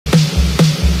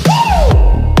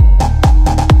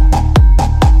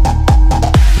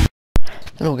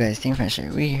Hello guys,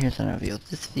 DMGIndicaters, we're here with another video.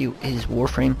 This video is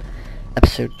Warframe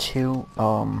episode 2.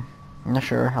 I'm not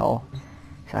sure how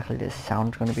exactly this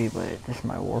sound's gonna be, but this is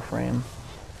my Warframe.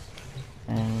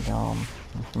 And this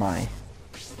is my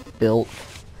build.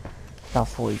 It's not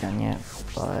fully done yet,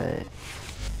 but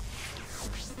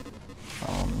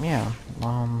yeah.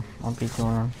 I'll be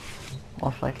doing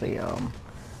most likely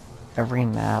every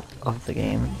map of the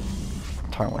game.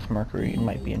 Starting with Mercury, it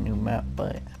might be a new map,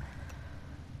 but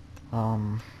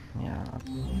yeah, I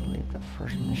believe the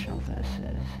first mission of this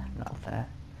is not that.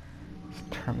 It's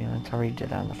Turbulence. I already did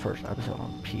that in the first episode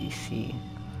on PC.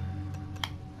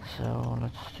 So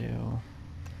let's do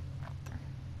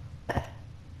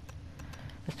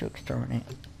Exterminate.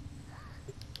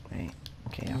 Wait,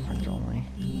 okay, yeah, friends only.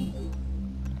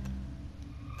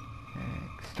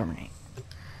 Exterminate.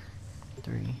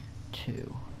 3,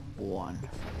 2, 1.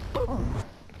 Boom.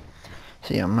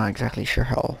 So yeah, I'm not exactly sure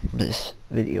how this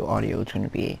video audio is going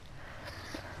to be,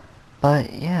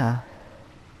 but yeah,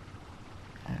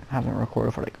 I haven't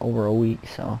recorded for like over a week,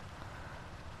 so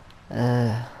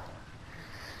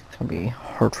it's going to be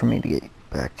hard for me to get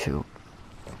back to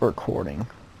recording.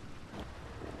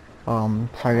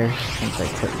 Sorry guys, since I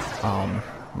quit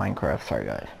Minecraft, sorry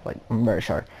guys, like, I'm very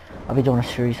sorry. I'll be doing a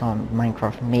series on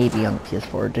Minecraft, maybe on the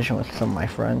PS4 Edition with some of my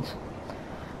friends,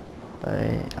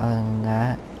 but other than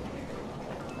that,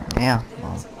 yeah,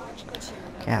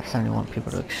 I have 71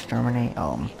 people to exterminate.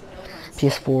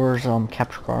 PS4's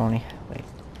capture card only, wait.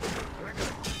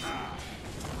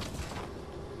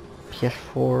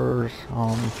 PS4's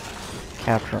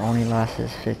capture only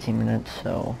lasts 15 minutes,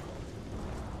 so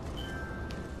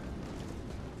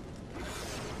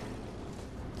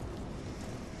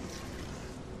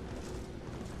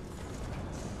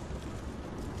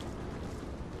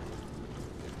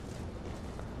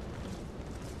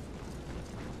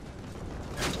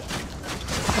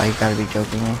oh, you gotta be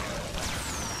joking me.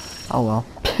 Oh well.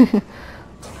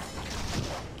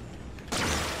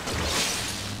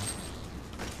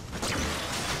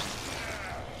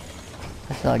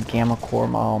 That's a gamma core,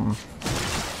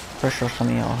 pretty sure some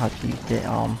of y'all have used it.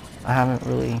 I haven't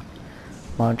really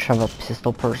much of a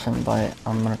pistol person, but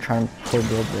I'm gonna try and pro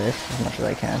build this as much as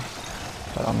I can.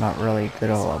 But I'm not really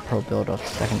good at a pro build of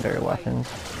secondary weapons.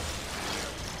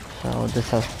 So this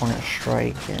has Hornet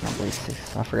Strike and I believe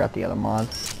 6, I forgot the other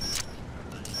mods.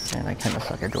 And I kinda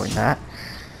suck at doing that.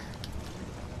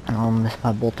 This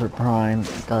my Bolter Prime,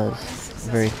 it does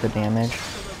very good damage.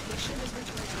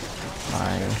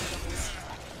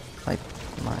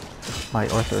 My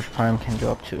Arthur's Prime can do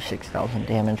up to 6,000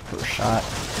 damage per shot.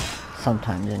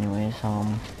 Sometimes anyways,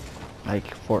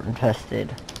 like Fort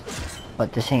Infested.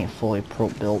 But this ain't fully pro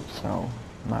built, so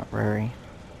I'm not very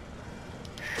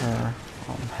sure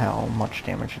how much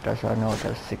damage it does. I know it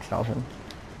does 6,000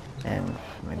 and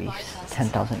maybe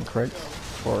 10,000 crits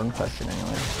for Infested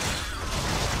anyways.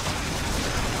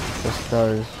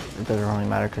 It doesn't really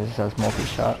matter because it does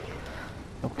multi-shot.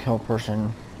 It'll kill a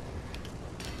person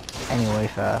anyway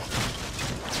fast.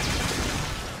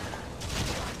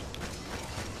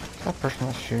 That person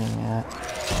was shooting at.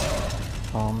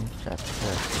 That's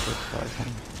good so I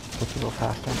can get to go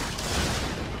faster.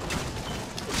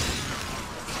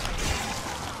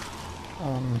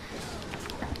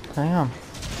 So yeah.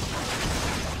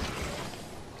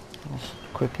 Let's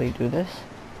quickly do this.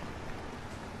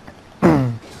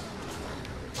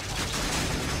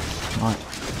 I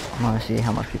want to see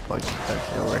how much people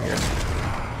expect over here.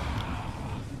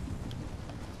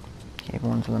 Okay,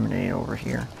 everyone's eliminated over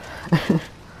here.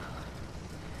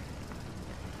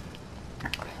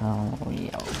 So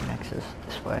yeah, next is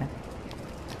this way.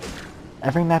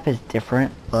 Every map is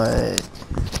different, but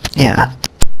yeah.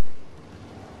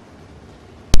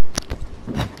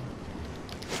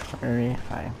 Sorry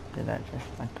if I did that just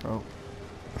my throat.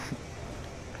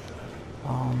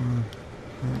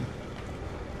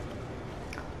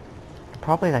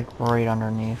 Probably like right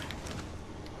underneath.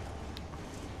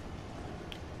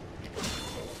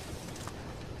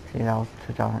 See, that was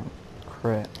 2,000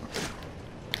 crit.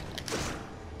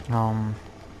 I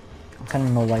kind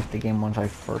of no-liked the game once I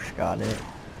first got it,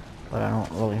 but I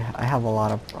don't really. I have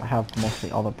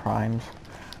mostly all the primes.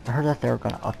 I heard that they were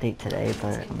gonna update today,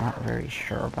 but I'm not very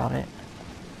sure about it.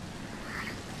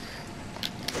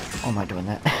 Oh, am I doing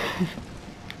that?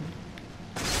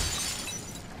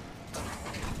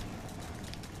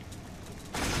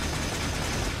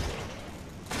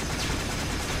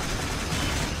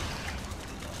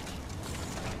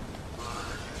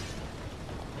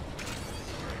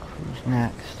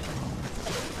 Next,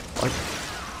 okay.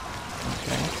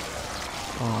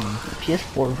 The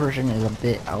PS4 version is a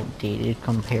bit outdated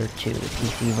compared to the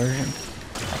PC version.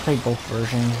 I played both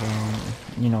versions.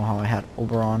 You know how I had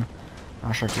Oberon.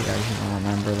 Not sure if you guys even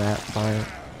remember that, but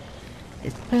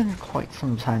it's been quite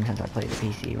some time since I played the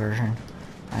PC version.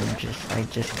 I just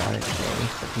got it today,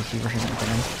 the PC version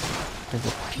again, because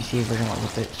the PC version was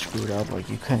a bit screwed up. Like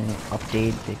you couldn't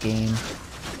update the game,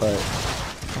 but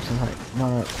since like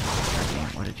no, game,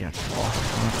 what did you have to fall?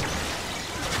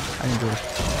 I need to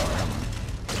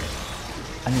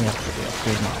I need to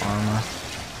upgrade my armor.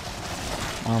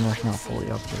 Armor's not fully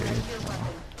upgraded.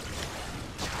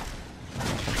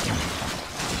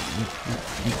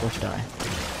 You both die.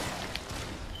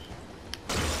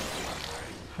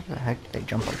 How the heck did they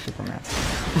jump like Superman?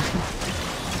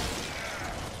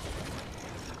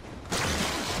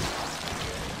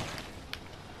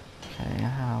 Okay, I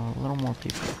have a little more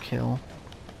people to kill.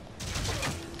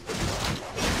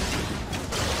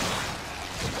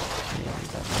 Okay,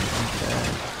 that person's dead.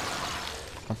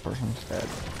 That person's dead.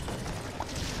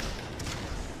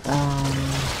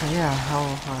 So yeah, how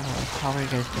are you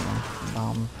guys doing?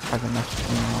 Private message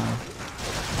me on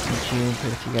YouTube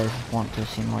if you guys want to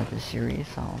see more of this series.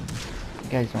 You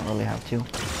guys don't really have to.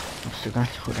 I'm still gonna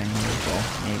do it anyway, so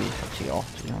maybe it's up to y'all,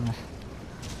 to be honest.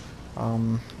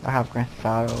 I have Grand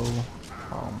Theft Auto.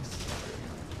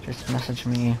 Just message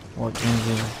me what games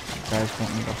you guys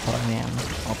want me to play and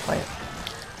I'll play it.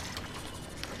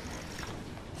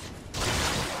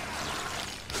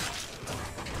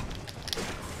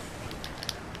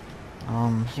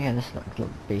 So yeah, this is like the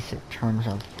basic terms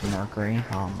of Mercury.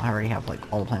 I already have like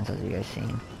all the plans as you guys seen.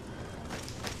 I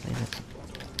believe it's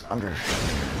under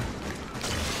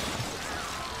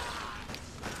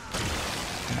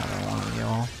another one of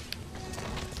y'all.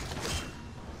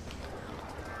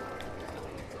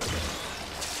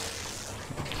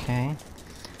 Okay.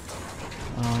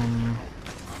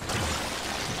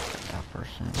 That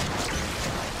person.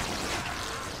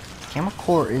 Gamma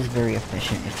core is very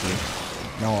efficient if you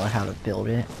know how to build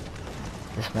it.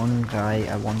 This one guy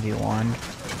at 1v1,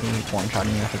 he one-shot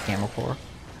me with a gamma core.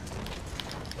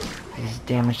 His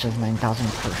damage does 9,000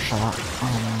 per shot.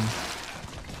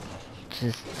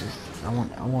 I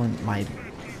want my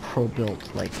pro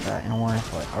build like that, and I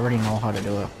already know how to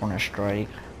do it. I want to strike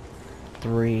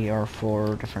 3 or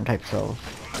 4 different types of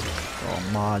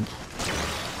mods.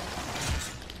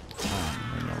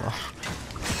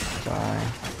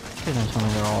 Die.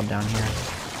 They're all down here.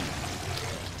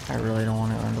 I really don't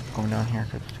want to end up going down here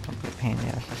because it's going to be a pain in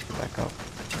the ass. Let's get back up.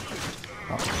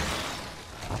 Oh.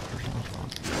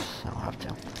 I don't have to.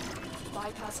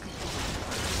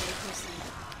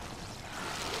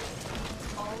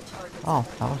 Oh,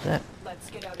 that was it.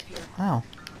 Oh.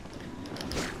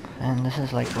 And this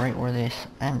is like right where this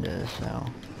end is, so.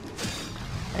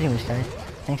 Anyways guys,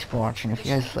 thanks for watching. If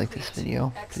you guys like this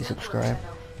video, please subscribe.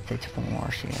 Stay tuned for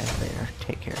more. See you guys later.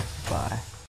 Take care. Bye.